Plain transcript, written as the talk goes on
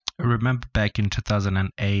I remember back in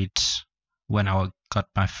 2008 when I got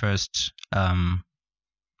my first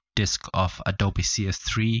disk of Adobe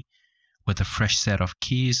CS3 with a fresh set of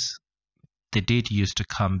keys. They did used to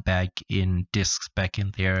come back in discs back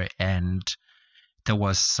in there, and there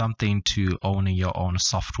was something to owning your own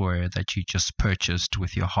software that you just purchased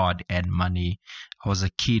with your hard-earned money. I was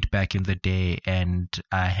a kid back in the day, and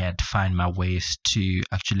I had to find my ways to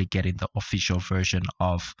actually getting the official version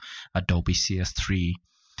of Adobe CS3.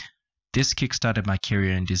 This kickstarted my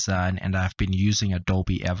career in design, and I've been using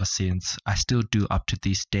Adobe ever since. I still do up to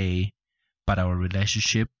this day, but our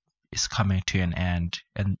relationship is coming to an end.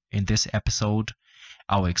 And in this episode,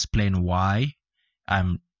 I'll explain why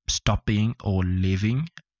I'm stopping or leaving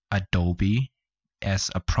Adobe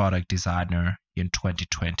as a product designer in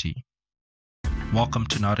 2020. Welcome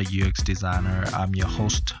to Not a UX Designer. I'm your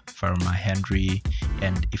host, Verma Henry,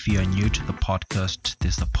 and if you are new to the podcast,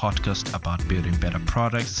 this is a podcast about building better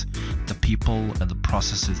products, the people and the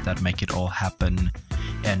processes that make it all happen.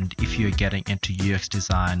 And if you're getting into UX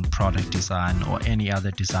design, product design, or any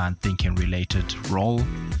other design thinking related role,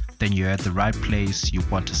 then you're at the right place. You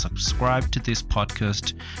want to subscribe to this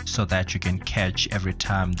podcast so that you can catch every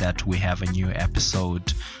time that we have a new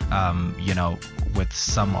episode, with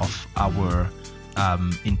some of our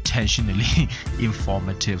intentionally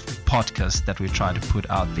informative podcasts that we try to put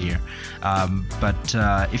out there. But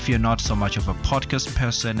if you're not so much of a podcast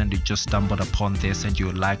person and you just stumbled upon this and you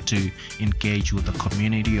would like to engage with the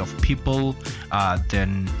community of people,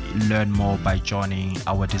 then learn more by joining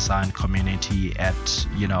our design community at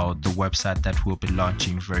the website that we'll be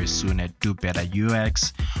launching very soon at Do Better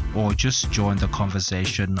UX, or just join the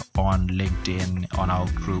conversation on LinkedIn on our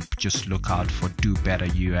group. Just look out for Do Better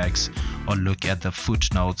UX, or look at the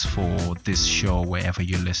footnotes for this show wherever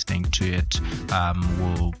you're listening to it.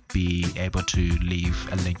 We'll be able to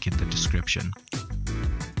leave a link in the description.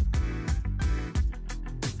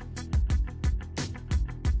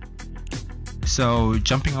 So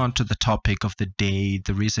jumping on to the topic of the day,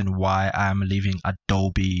 the reason why I'm leaving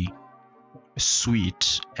Adobe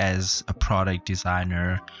Suite as a product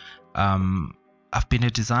designer. I've been a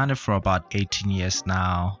designer for about 18 years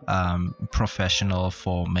now, professional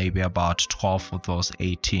for maybe about 12 of those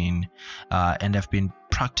 18, and I've been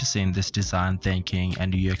practicing this design thinking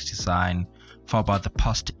and UX design for about the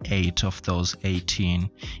past 8 of those 18,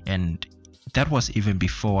 and that was even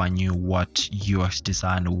before I knew what UX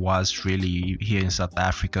design was really. Here in South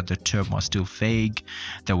Africa, the term was still vague.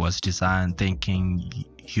 There was design thinking,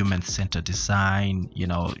 human-centered design,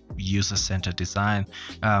 user-centered design.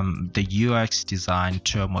 The UX design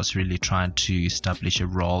term was really trying to establish a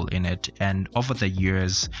role in it. And over the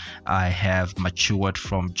years, I have matured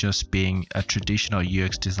from just being a traditional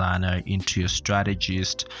UX designer into a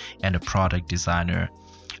strategist and a product designer.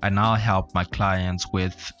 I now help my clients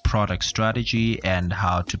with product strategy and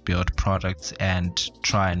how to build products and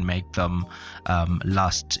try and make them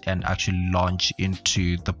last and actually launch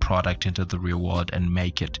into the real world and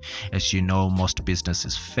make it. As you know, most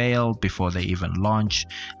businesses fail before they even launch.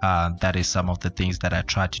 That is some of the things that I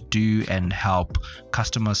try to do and help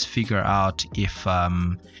customers figure out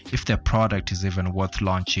if their product is even worth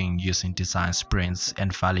launching using design sprints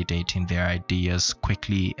and validating their ideas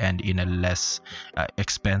quickly and in a less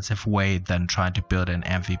expensive way than trying to build an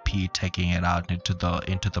MVP, taking it out into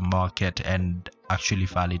the market and actually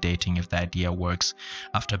validating if the idea works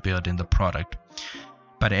after building the product.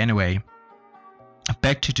 But anyway,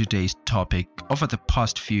 back to today's topic. Over the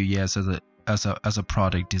past few years as a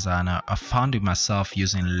product designer, I found myself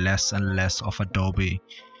using less and less of Adobe,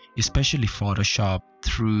 especially Photoshop,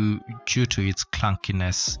 due to its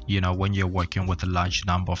clunkiness, when you're working with a large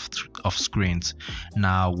number of screens.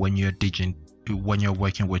 Now, when you're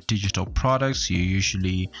working with digital products, you're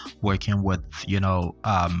usually working with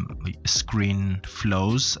screen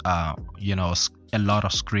flows, a lot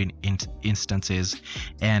of screen instances,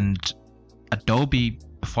 and Adobe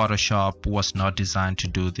Photoshop was not designed to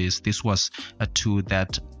do this. This was a tool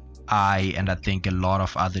that I think a lot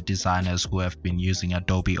of other designers who have been using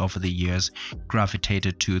Adobe over the years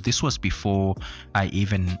gravitated to. This was before I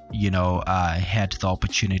even had the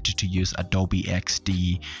opportunity to use Adobe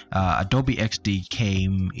XD. Adobe XD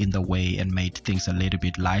came in the way and made things a little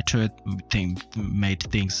bit lighter, made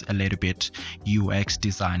things a little bit UX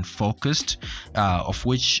design focused, of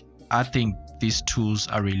which I think these tools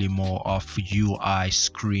are really more of UI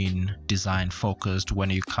screen design focused. When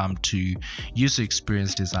you come to user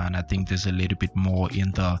experience design, I think there's a little bit more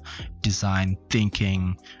in the design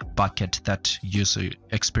thinking bucket that user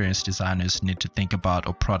experience designers need to think about,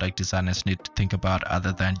 or product designers need to think about,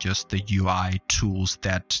 other than just the UI tools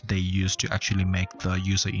that they use to actually make the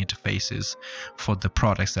user interfaces for the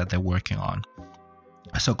products that they're working on.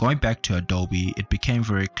 So going back to Adobe, it became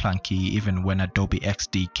very clunky even when Adobe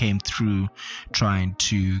XD came through, trying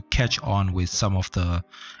to catch on with some of the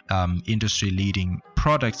industry leading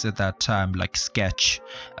products at that time, like Sketch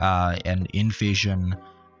and InVision.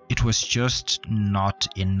 It was just not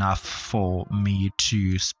enough for me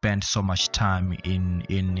to spend so much time in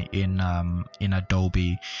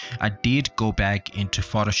Adobe. I did go back into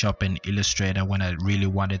Photoshop and Illustrator when I really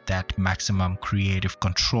wanted that maximum creative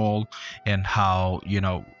control, and how,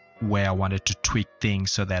 where I wanted to tweak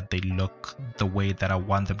things so that they look the way that I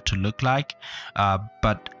want them to look like.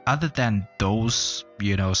 But other than those,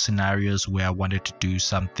 scenarios where I wanted to do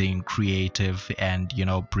something creative and,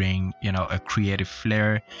 bring, a creative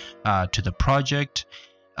flair to the project,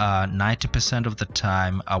 90% of the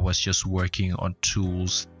time I was just working on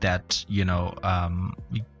tools that,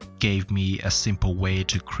 gave me a simple way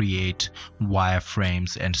to create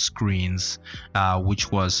wireframes and screens,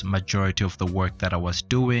 which was majority of the work that I was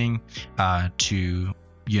doing, to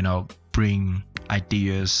bring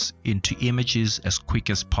ideas into images as quick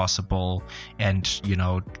as possible, and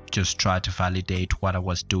just try to validate what I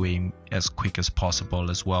was doing as quick as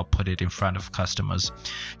possible as well, put it in front of customers.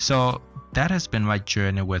 So that has been my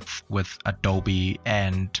journey with Adobe.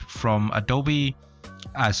 And from Adobe,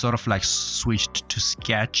 I sort of like switched to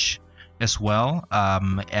Sketch as well,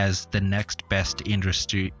 as the next best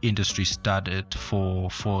industry started for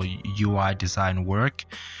UI design work.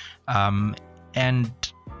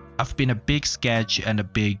 And I've been a big Sketch and a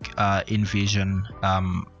big InVision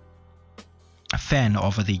fan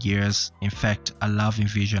over the years. In fact, I love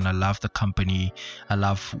InVision. I love the company. I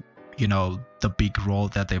love the big role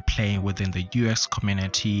that they're playing within the UX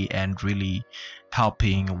community, and really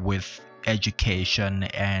helping with education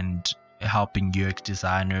and helping UX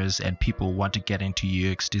designers and people who want to get into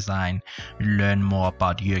UX design learn more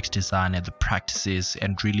about UX design and the practices,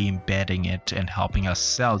 and really embedding it and helping us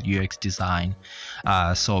sell UX design.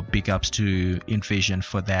 So big ups to InVision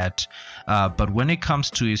for that. But when it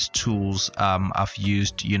comes to its tools, I've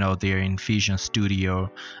used their InVision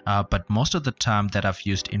Studio, but most of the time that I've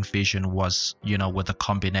used InVision was with a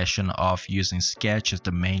combination of using Sketch as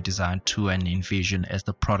the main design tool and InVision as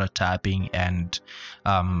the prototyping and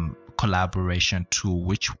collaboration tool,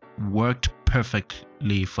 which worked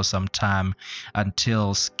perfectly for some time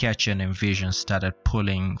until Sketch and InVision started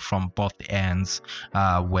pulling from both ends,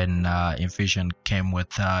 when InVision came with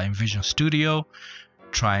InVision Studio,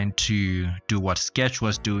 trying to do what Sketch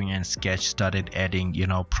was doing, and Sketch started adding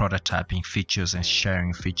prototyping features and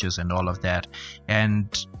sharing features and all of that.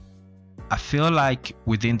 And I feel like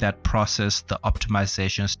within that process, the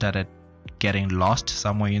optimization started getting lost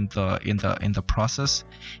somewhere in the process,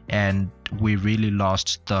 and we really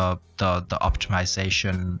lost the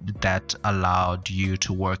optimization that allowed you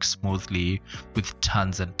to work smoothly with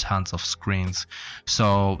tons and tons of screens.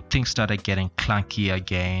 So things started getting clunky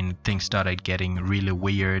again. Things started getting really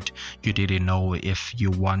weird. You didn't know if you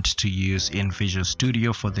want to use InVision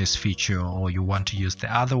Studio for this feature or you want to use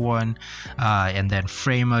the other one, and then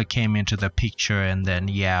Framer came into the picture, and then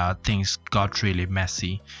things got really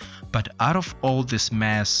messy. But out of all this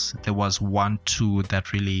mess, there was one tool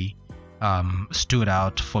that really stood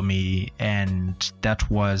out for me, and that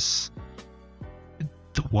was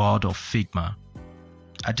the world of Figma.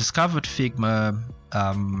 I discovered Figma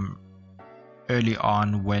early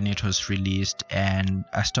on when it was released, and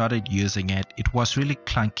I started using it. It was really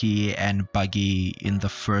clunky and buggy in the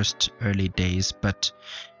first early days, but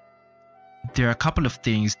there are a couple of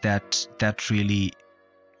things that really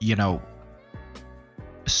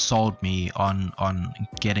sold me on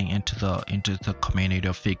getting into the community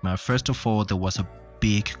of Figma. First of all, there was a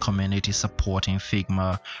big community supporting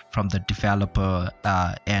Figma from the developer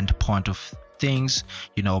end point of things,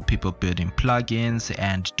 people building plugins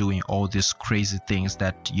and doing all these crazy things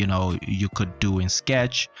that you could do in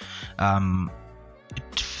Sketch.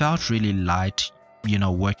 It felt really light,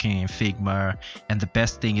 working in Figma, and the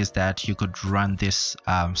best thing is that you could run this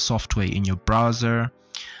software in your browser.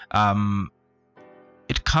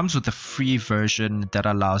 It comes with a free version that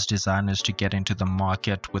allows designers to get into the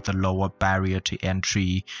market with a lower barrier to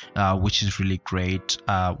entry, which is really great,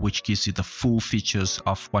 which gives you the full features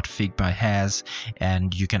of what Figma has,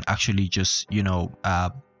 and you can actually just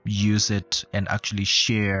use it and actually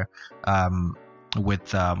share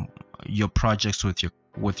with your projects with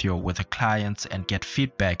the clients and get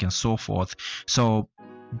feedback and so forth. So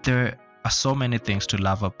there are so many things to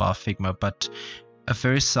love about Figma, but a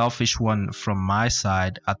very selfish one from my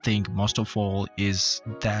side, I think most of all, is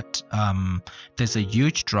that there's a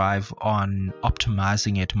huge drive on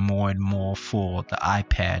optimizing it more and more for the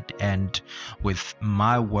iPad. And with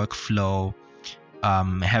my workflow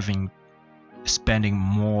spending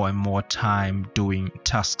more and more time doing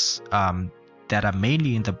tasks that are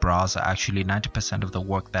mainly in the browser. Actually, 90% of the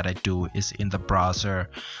work that I do is in the browser.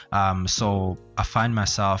 So I find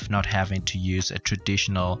myself not having to use a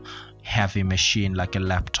traditional heavy machine like a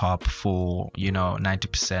laptop for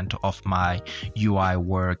 90% of my UI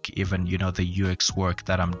work, even the UX work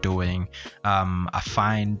that I'm doing. I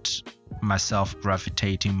find myself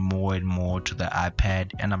gravitating more and more to the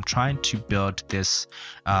iPad, and I'm trying to build this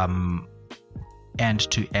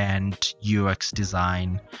end-to-end UX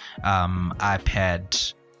design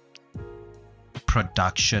iPad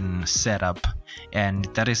production setup, and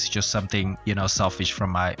that is just something selfish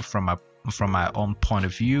from my own point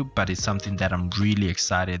of view, but it's something that I'm really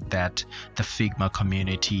excited that the Figma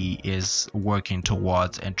community is working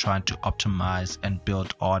towards and trying to optimize and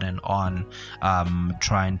build on and on,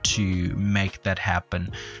 trying to make that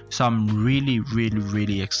happen. So I'm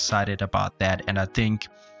really excited about that. And I think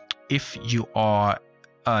if you are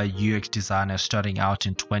a UX designer starting out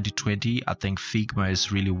in 2020, I think Figma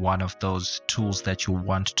is really one of those tools that you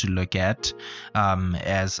want to look at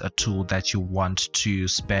as a tool that you want to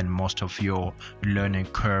spend most of your learning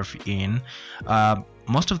curve in.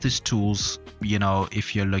 Most of these tools,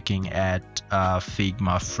 if you're looking at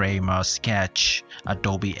Figma, Framer, Sketch,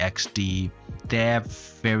 Adobe XD, they have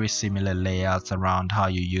very similar layouts around how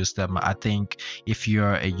you use them. I think if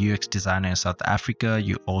you're a UX designer in South Africa,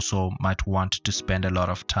 you also might want to spend a lot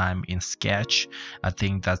of time in Sketch. I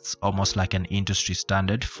think that's almost like an industry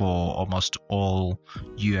standard for almost all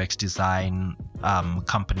UX design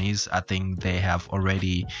companies. I think they have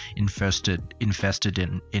already invested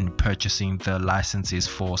in purchasing the licenses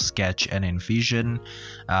for Sketch and InVision,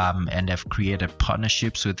 and have created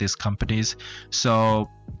partnerships with these companies. So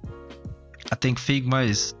I think Figma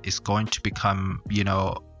is going to become,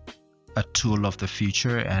 a tool of the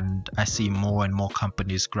future, and I see more and more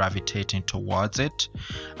companies gravitating towards it.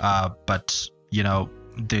 But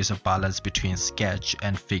there's a balance between Sketch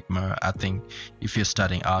and Figma. I think if you're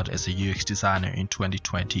starting out as a UX designer in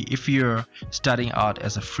 2020, if you're starting out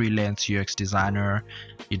as a freelance UX designer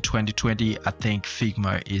in 2020, I think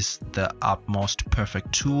Figma is the utmost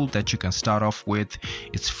perfect tool that you can start off with.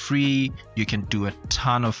 It's free. You can do a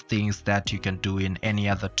ton of things that you can do in any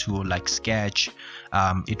other tool like Sketch.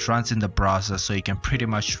 It runs in the browser, so you can pretty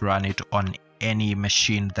much run it on any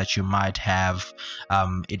machine that you might have.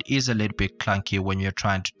 It is a little bit clunky when you're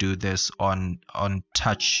trying to do this on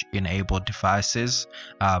touch enabled devices.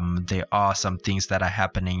 There are some things that are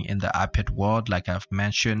happening in the iPad world, like I've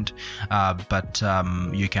mentioned, but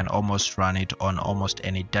you can almost run it on almost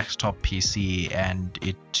any desktop PC, and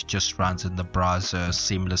it just runs in the browser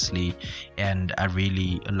seamlessly. And I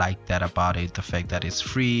really like that about it, the fact that it's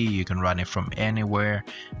free, you can run it from anywhere.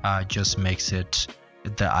 Just makes it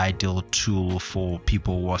the ideal tool for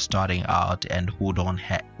people who are starting out and who don't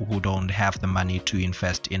have the money to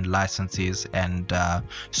invest in licenses and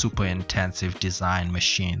super intensive design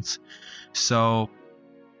machines. So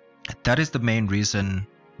that is the main reason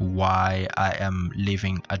why I am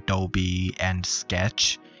leaving Adobe and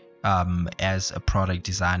Sketch as a product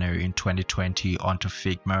designer in 2020 onto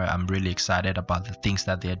Figma. I'm really excited about the things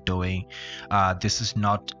that they're doing. This is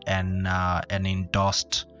not an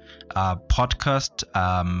endorsed podcast.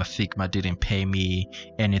 Figma didn't pay me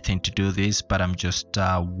anything to do this, but I'm just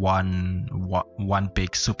one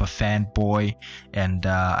big super fanboy, and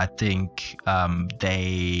I think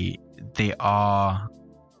they are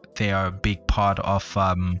a big part of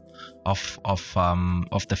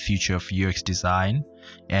the future of UX design,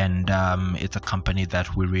 and it's a company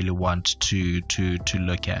that we really want to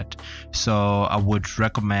look at. So I would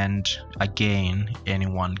recommend, again,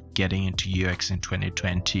 anyone getting into UX in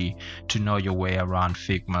 2020 to know your way around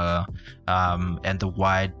Figma, and the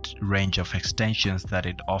wide range of extensions that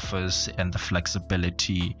it offers, and the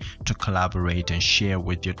flexibility to collaborate and share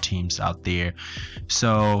with your teams out there.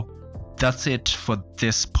 So that's it for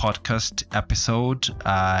this podcast episode.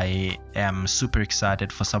 I am super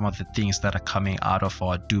excited for some of the things that are coming out of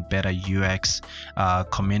our Do Better UX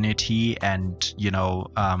community, and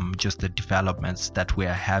just the developments that we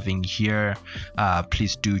are having here.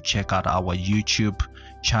 Please do check out our YouTube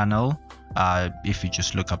channel. If you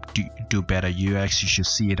just look up do better UX, you should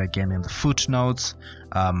see it again in the footnotes,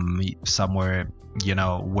 somewhere,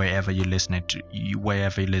 wherever you listen to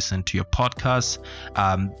your podcasts.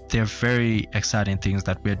 They're very exciting things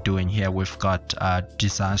that we're doing here. We've got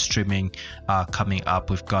design streaming coming up.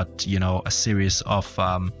 We've got a series of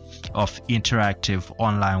interactive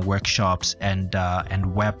online workshops and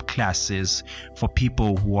web classes for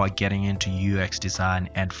people who are getting into UX design,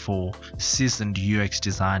 and for seasoned UX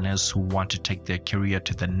designers who want to take their career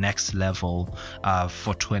to the next level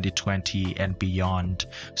for 2020 and beyond.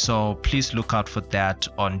 So please look out for that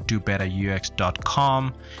on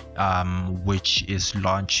dobetterux.com, which is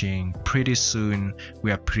launching pretty soon.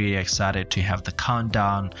 We are pretty excited to have the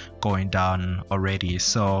countdown going down already.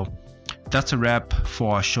 So that's a wrap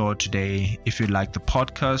for our show today. If you like the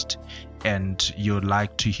podcast and you'd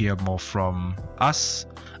like to hear more from us,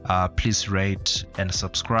 please rate and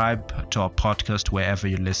subscribe to our podcast wherever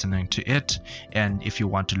you're listening to it. And if you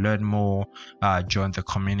want to learn more, join the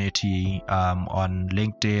community on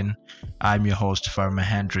LinkedIn. I'm your host, Farmer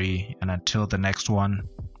Henry, and until the next one,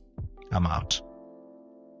 I'm out.